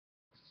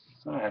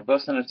Alright,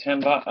 busting a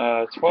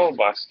 12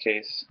 box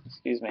case.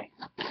 Excuse me.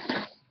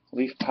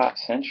 Leaf Pot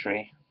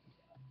Century.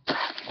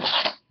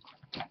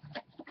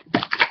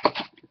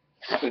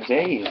 Good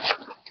Dave.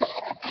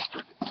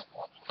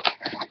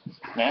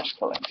 Nash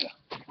Collector.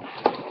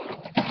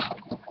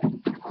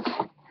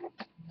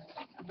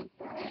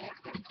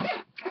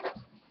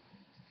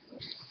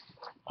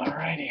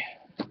 Alrighty.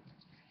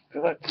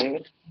 Good luck,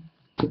 David.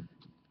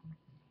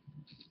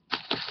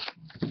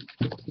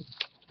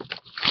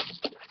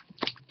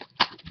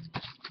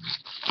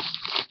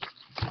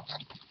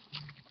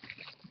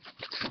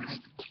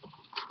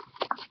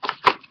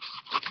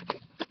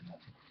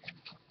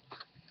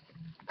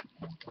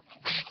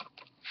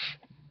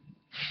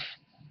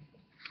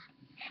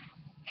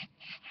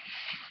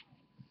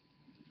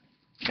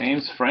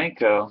 James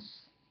Franco.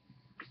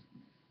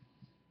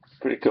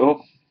 Pretty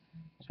cool.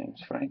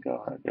 James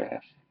Franco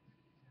autograph.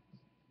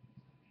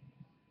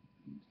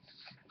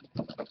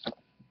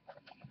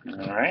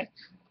 Alright.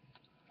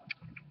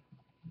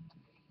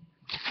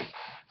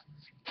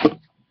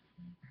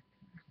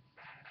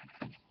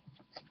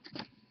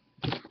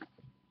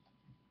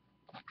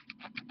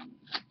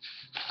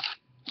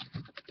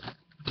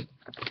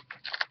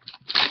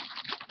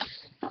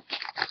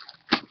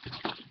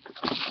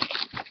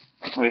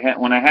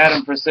 When I had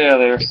them for sale,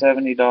 they were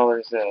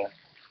 $70 a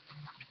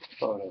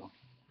photo.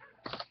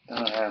 I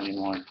don't have any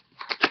more.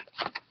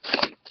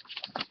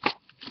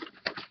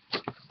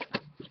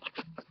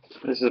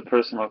 This is a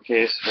personal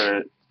case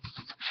for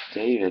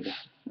David,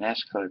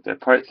 Nash Collector.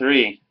 Part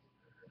 3.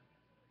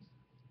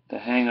 The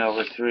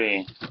Hangover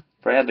 3.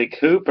 Bradley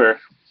Cooper.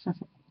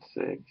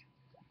 Sick.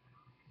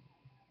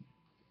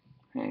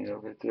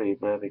 Hangover 3,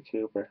 Bradley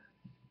Cooper.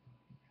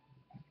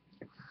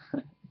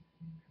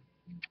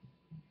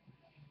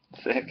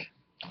 Sick.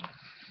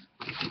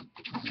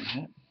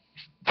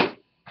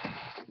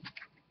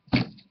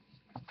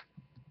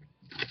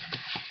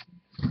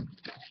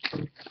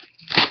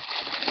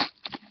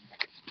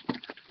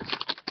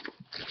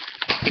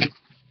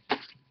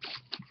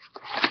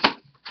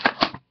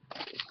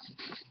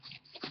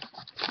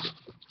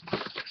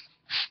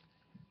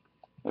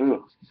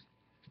 Ooh.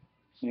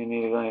 You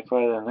need to go any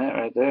farther than that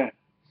right there.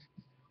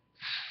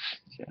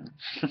 Yeah.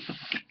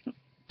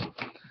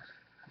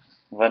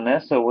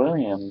 Vanessa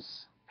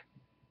Williams.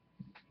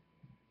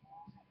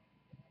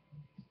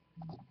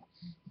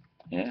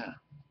 Yeah.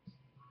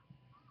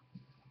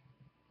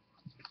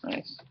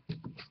 Nice.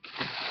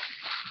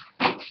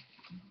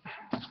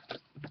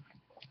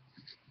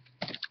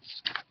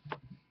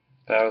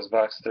 That was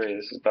box 3.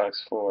 This is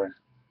box 4.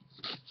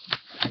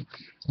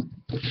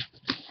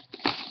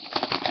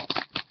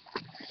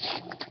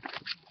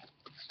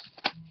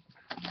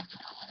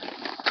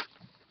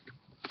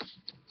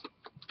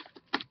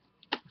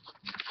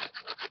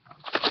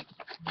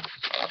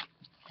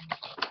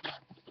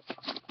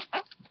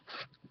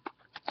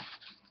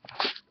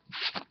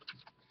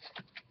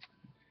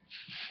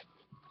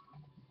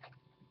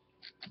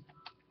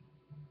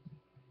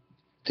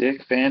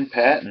 Dick Van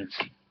Patten.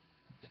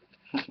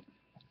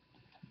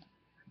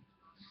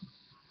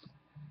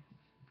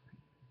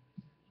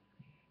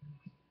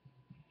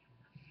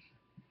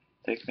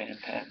 Dick Van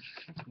Patten.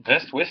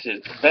 Best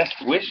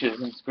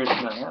wishes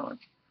inscription on that one.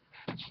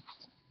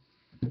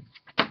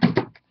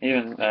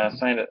 Even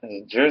signed it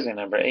as jersey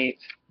number 8.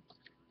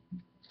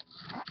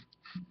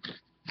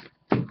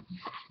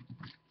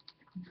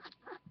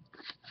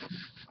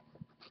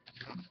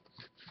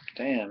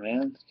 Damn,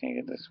 man. Can't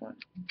get this one.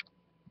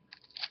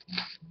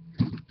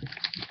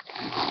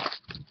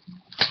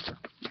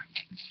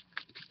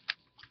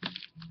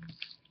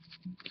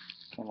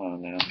 Come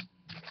on now.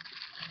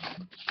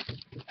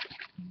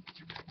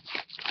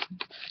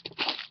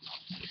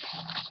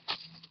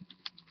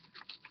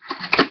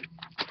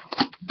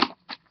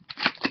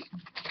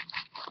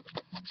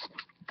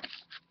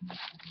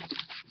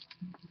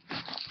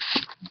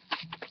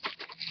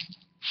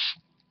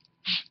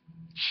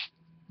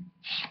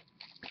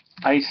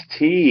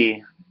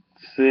 Ice-T.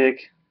 Sick.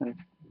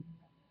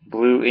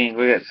 Blue ink.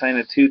 We got signed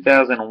in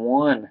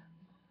 2001.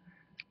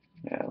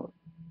 Yeah.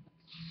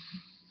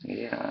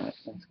 Yeah,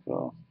 that's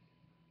cool.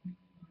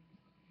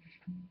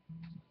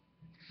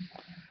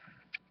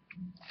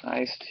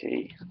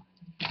 Ice-T.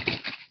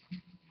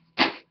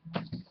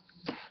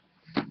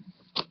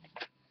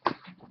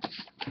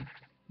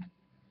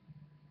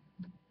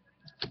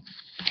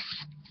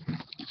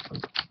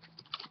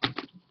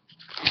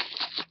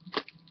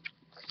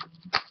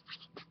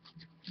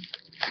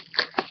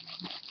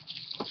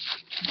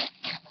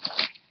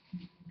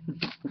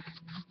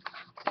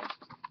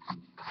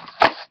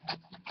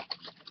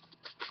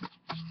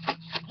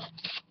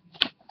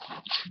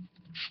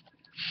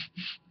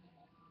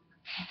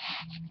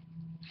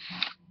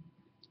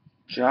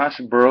 Josh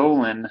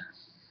Brolin.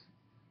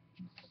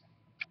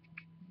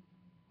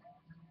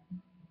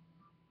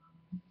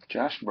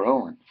 Josh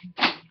Brolin.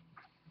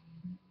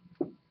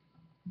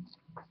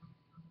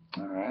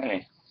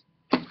 Alrighty.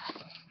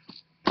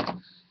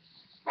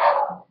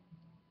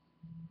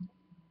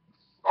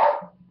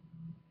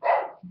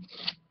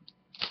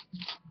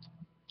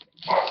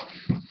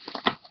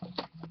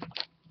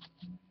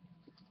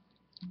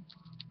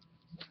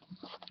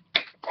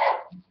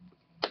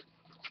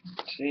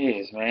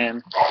 Jeez,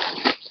 man.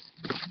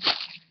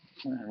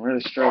 I'm really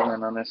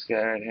struggling on this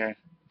guy right here.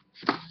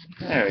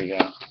 There we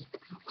go.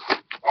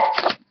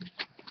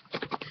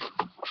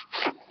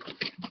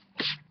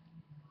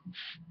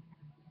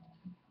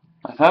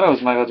 I thought it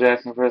was Michael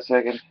Jackson for a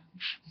second.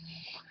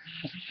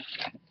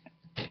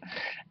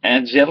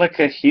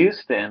 Angelica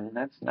Houston.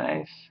 That's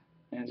nice.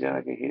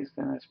 Angelica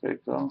Houston. That's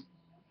pretty cool.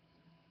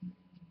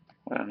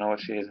 I don't know what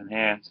she is in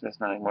here. So that's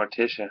not like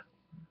Morticia.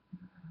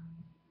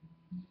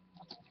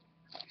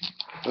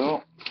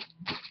 Cool.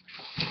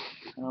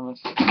 Well,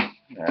 let's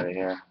get out of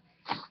here.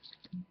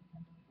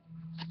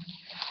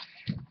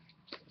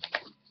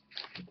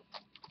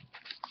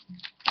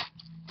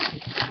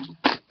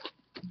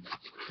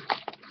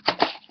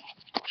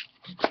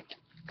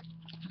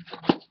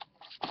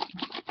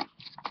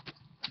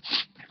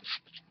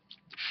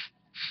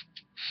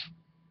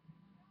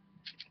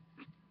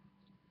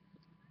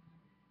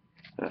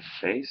 A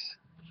face?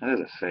 That is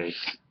a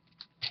face.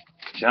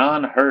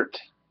 John Hurt.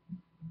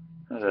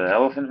 Was it an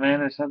Elephant Man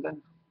or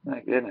something?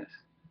 My goodness.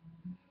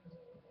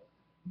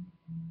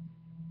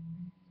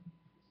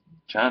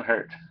 John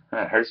Hurt.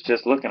 That hurts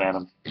just looking at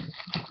him.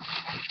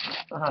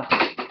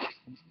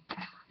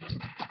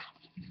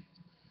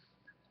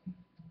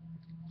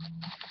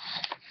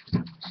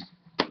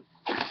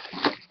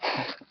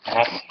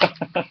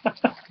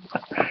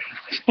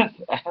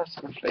 Ass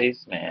for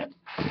face, man.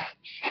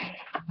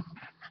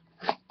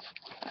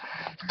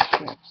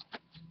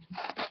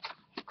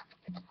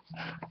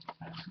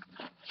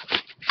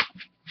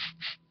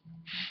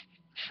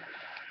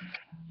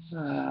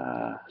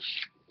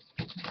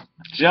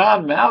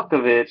 John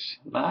Malkovich.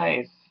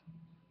 Nice.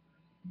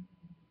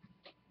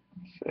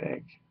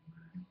 Sick.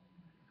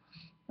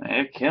 Man,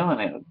 you're killing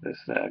it with this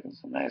deck.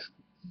 Some nice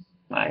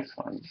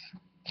ones.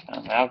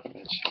 John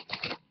Malkovich.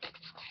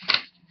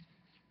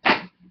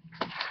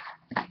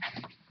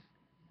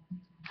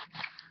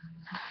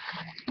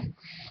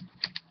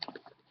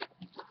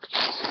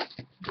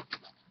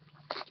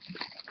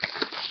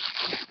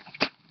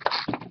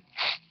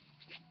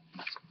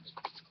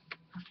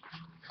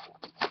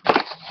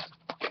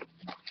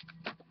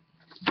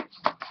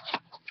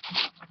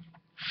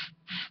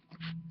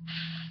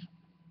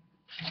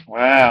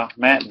 Wow,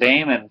 Matt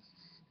Damon.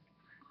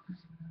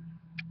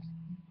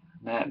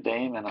 Matt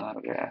Damon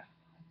autograph.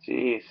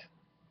 Jeez.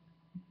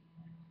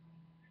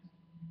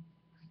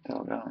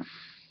 Still going.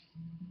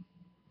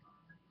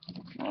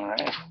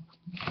 Alright.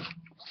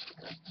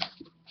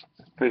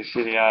 Pretty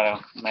shitty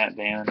auto, Matt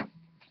Damon.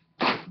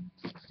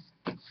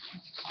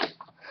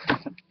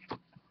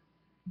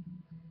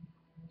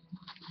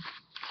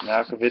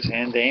 Malkovich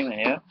and Damon,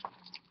 yeah.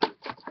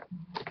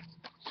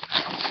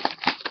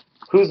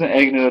 Who's an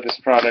Agnew of this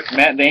product?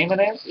 Matt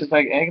Damon is? It's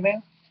like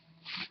Agnew?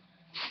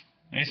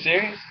 Are you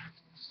serious?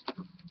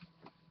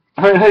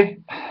 Really?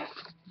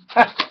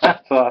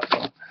 That's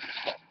awesome.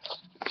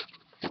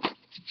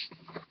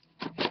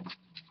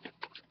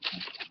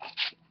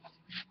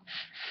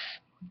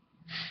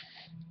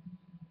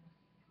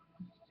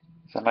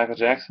 Is that Michael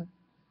Jackson?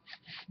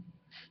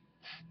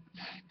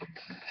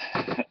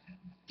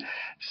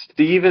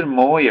 Stephen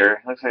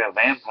Moyer. Looks like a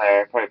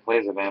vampire. Probably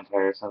plays a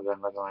vampire or something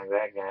looking like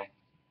that guy.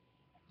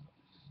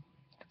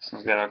 This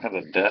one's got all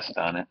kinds of dust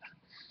on it.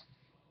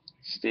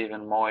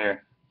 Stephen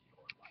Moyer.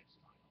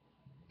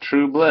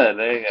 True Blood.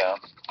 There you go.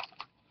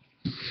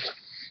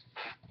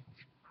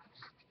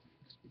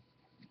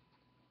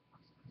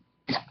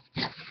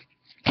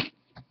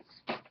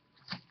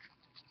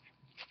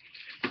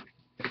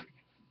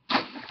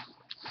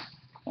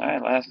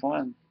 Alright, last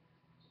one.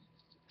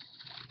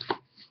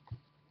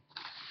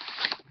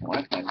 My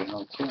wife might be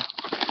home too.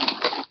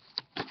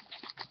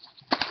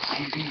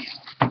 TV.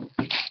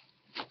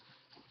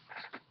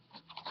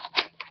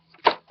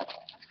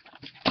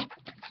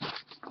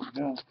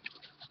 Go.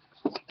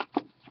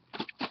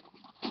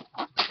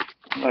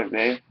 Look,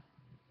 Dave.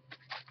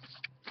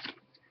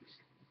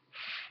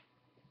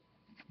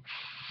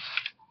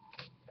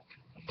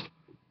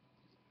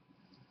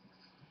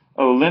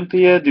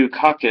 Olympia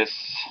Dukakis.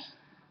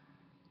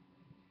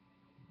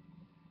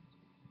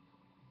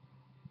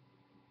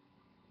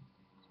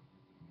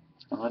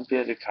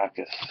 Olympia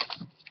Dukakis.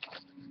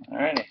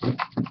 Alrighty.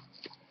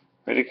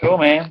 Pretty cool,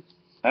 man.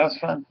 That was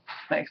fun.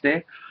 Thanks,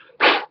 Dave.